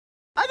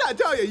gotta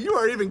tell you, you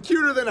are even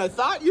cuter than I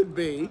thought you'd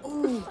be.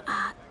 Ooh,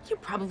 you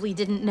probably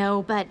didn't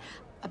know, but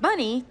a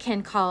bunny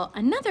can call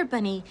another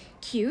bunny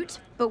cute,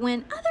 but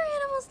when other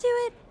animals do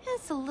it,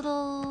 it's a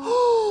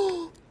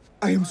little...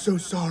 I am so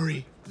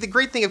sorry. The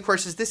great thing, of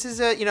course, is this is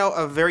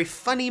a very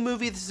funny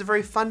movie. This is a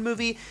very fun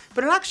movie,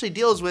 but it actually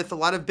deals with a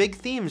lot of big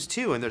themes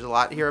too. And there's a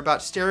lot here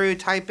about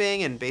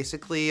stereotyping and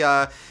basically,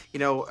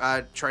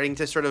 trying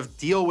to sort of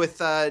deal with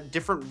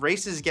different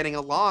races getting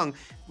along.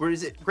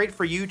 Is it great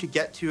for you to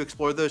get to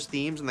explore those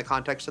themes in the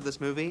context of this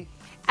movie?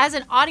 As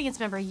an audience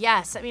member,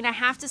 yes. I mean, I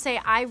have to say,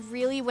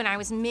 when I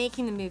was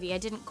making the movie, I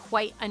didn't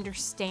quite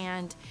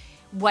understand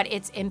what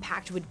its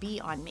impact would be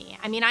on me.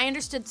 I mean, I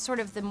understood sort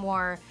of the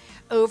more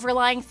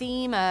overlying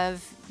theme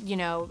of,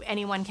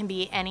 anyone can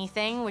be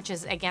anything, which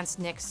is against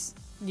Nick's,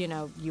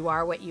 you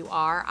are what you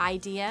are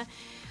idea.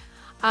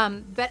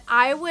 But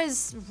I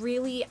was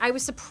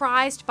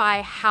surprised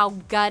by how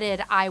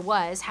gutted I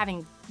was,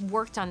 having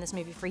worked on this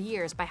movie for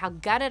years, by how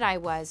gutted I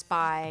was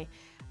by,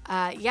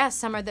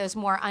 some of those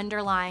more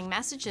underlying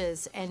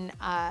messages. And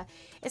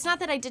it's not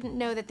that I didn't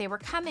know that they were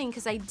coming,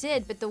 because I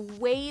did, but the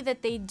way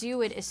that they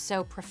do it is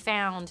so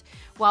profound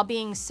while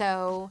being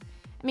so,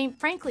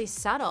 frankly,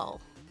 subtle.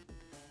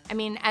 I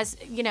mean, as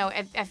you know,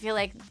 I feel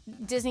like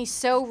Disney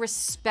so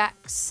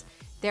respects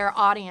their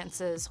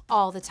audiences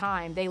all the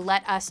time. They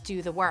let us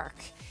do the work.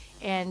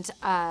 And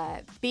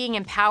being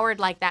empowered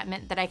like that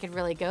meant that I could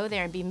really go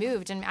there and be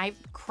moved. And I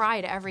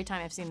cried every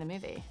time I've seen the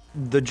movie.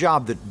 The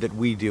job that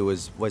we do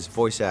as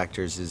voice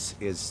actors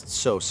is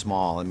so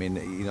small. I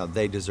mean,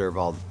 they deserve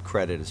all the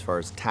credit as far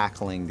as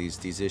tackling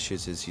these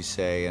issues, as you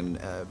say, and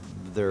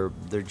they're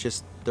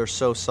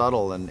so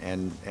subtle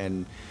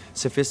and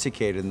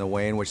sophisticated in the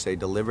way in which they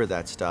deliver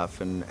that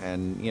stuff.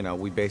 And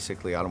we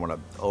basically, I don't want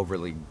to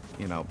overly,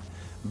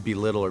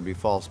 belittle or be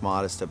false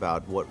modest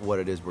about what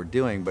it is we're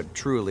doing, but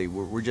truly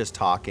we're just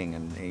talking,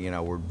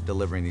 and we're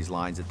delivering these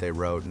lines that they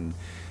wrote, and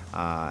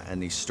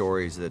these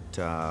stories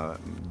that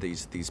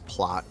these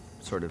plot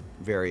sort of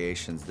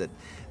variations that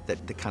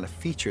kind of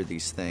feature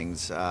these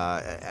things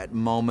at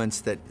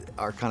moments that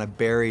are kind of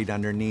buried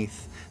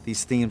underneath.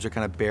 These themes are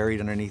kind of buried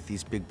underneath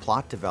these big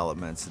plot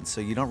developments, and so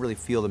you don't really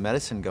feel the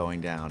medicine going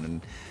down.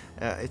 And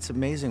it's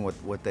amazing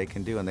what they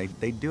can do, and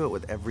they do it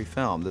with every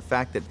film. The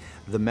fact that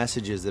the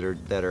messages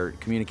that are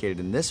communicated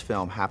in this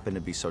film happen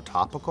to be so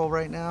topical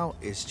right now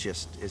is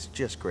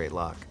just great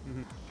luck.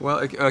 Mm-hmm. Well,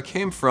 it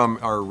came from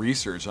our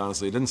research,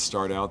 honestly. It didn't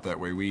start out that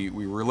way. We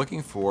were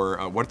looking for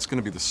what's going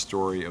to be the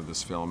story of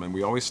this film, and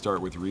we always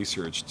start with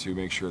research to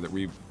make sure that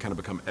we kind of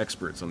become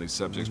experts on these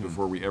subjects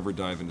before we ever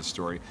dive into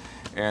story.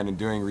 And in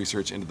doing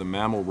research into the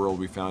mammal world,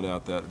 we found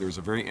out that there's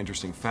a very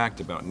interesting fact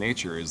about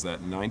nature, is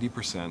that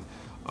 90%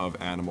 of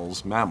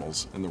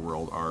mammals in the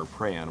world are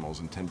prey animals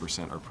and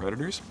 10% are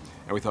predators.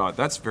 And we thought,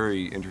 that's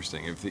very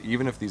interesting.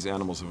 Even if these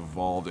animals have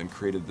evolved and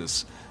created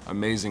this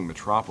amazing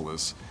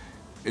metropolis,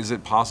 is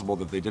it possible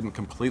that they didn't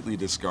completely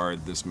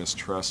discard this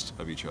mistrust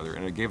of each other?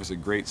 And it gave us a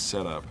great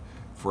setup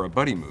for a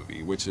buddy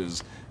movie, which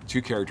is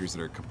two characters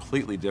that are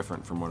completely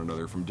different from one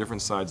another, from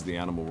different sides of the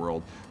animal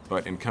world,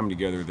 but in coming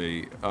together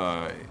they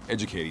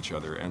educate each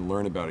other and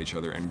learn about each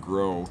other and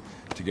grow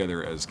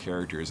together as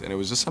characters. And it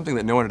was just something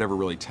that no one had ever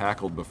really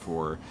tackled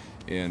before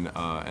in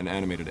an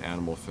animated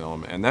animal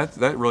film, and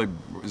that really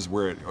is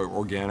where it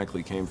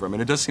organically came from.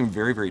 And it does seem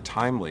very, very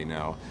timely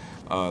now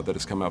that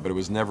it's come out, but it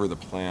was never the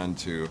plan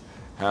to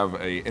have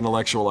an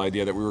intellectual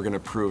idea that we were going to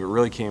prove. It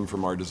really came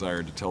from our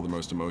desire to tell the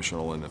most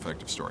emotional and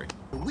effective story.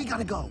 We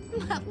gotta go.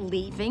 I'm not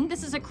leaving.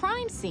 This is a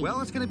crime scene.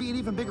 Well, it's gonna be an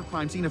even bigger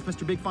crime scene if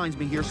Mr. Big finds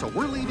me here, so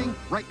we're leaving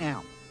right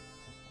now.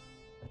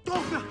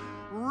 Oh,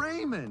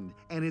 Raymond!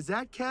 And is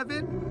that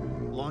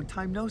Kevin? Long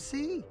time no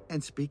see.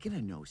 And speaking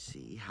of no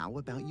see, how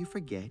about you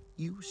forget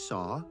you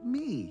saw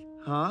me?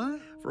 Huh?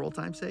 For old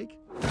time's sake?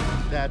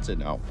 That's a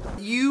no.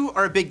 You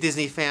are a big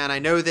Disney fan, I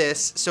know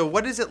this, so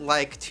what is it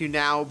like to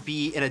now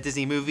be in a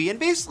Disney movie and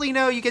basically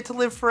you get to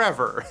live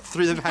forever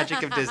through the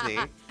magic of Disney?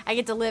 I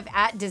get to live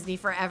at Disney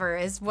forever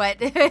is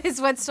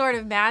what's sort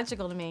of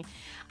magical to me.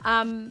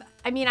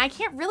 I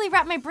can't really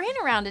wrap my brain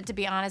around it, to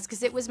be honest,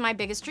 because it was my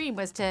biggest dream,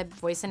 was to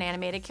voice an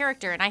animated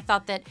character, and I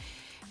thought that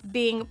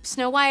being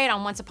Snow White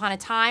on Once Upon a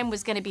Time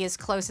was going to be as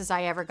close as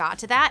I ever got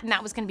to that, and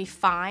that was going to be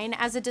fine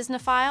as a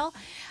Disneyphile,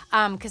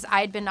 because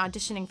I had been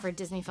auditioning for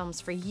Disney films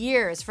for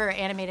years for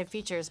animated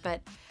features,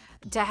 but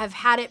to have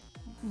had it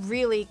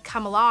really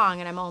come along,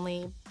 and I'm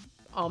only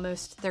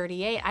almost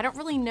 38, I don't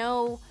really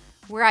know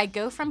where I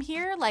go from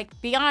here.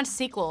 Like, beyond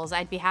sequels,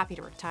 I'd be happy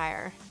to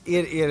retire.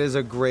 It is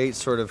a great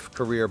sort of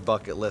career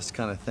bucket list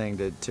kind of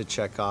thing to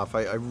check off.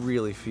 I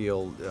really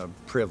feel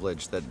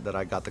privileged that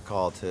I got the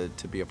call to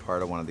be a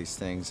part of one of these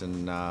things,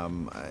 and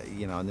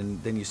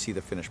and then you see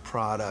the finished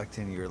product,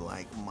 and you're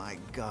like, my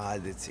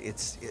God,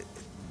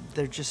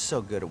 they're just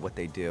so good at what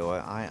they do.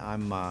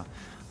 I'm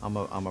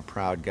a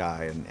proud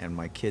guy, and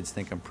my kids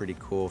think I'm pretty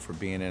cool for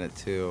being in it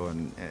too,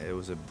 and it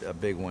was a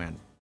big win.